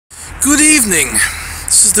Good evening.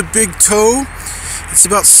 This is the Big Toe. It's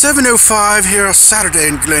about 7:05 here on Saturday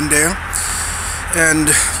in Glendale. And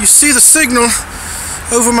you see the signal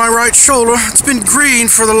over my right shoulder. It's been green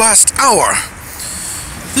for the last hour.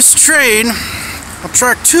 This train on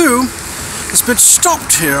track 2 has been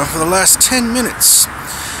stopped here for the last 10 minutes.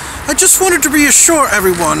 I just wanted to reassure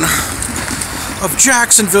everyone of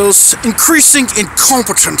Jacksonville's increasing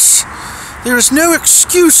incompetence. There is no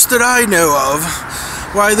excuse that I know of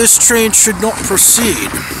why this train should not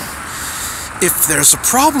proceed. If there's a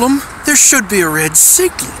problem, there should be a red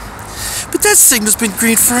signal. But that signal's been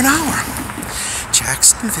green for an hour.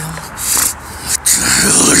 Jacksonville, what the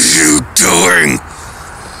hell are you doing?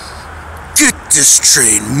 Get this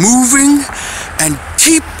train moving and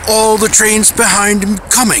keep all the trains behind him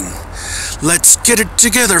coming. Let's get it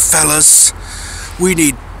together, fellas. We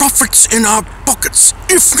need profits in our pockets.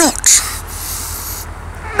 If not,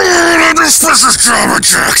 this is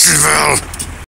Jacksonville.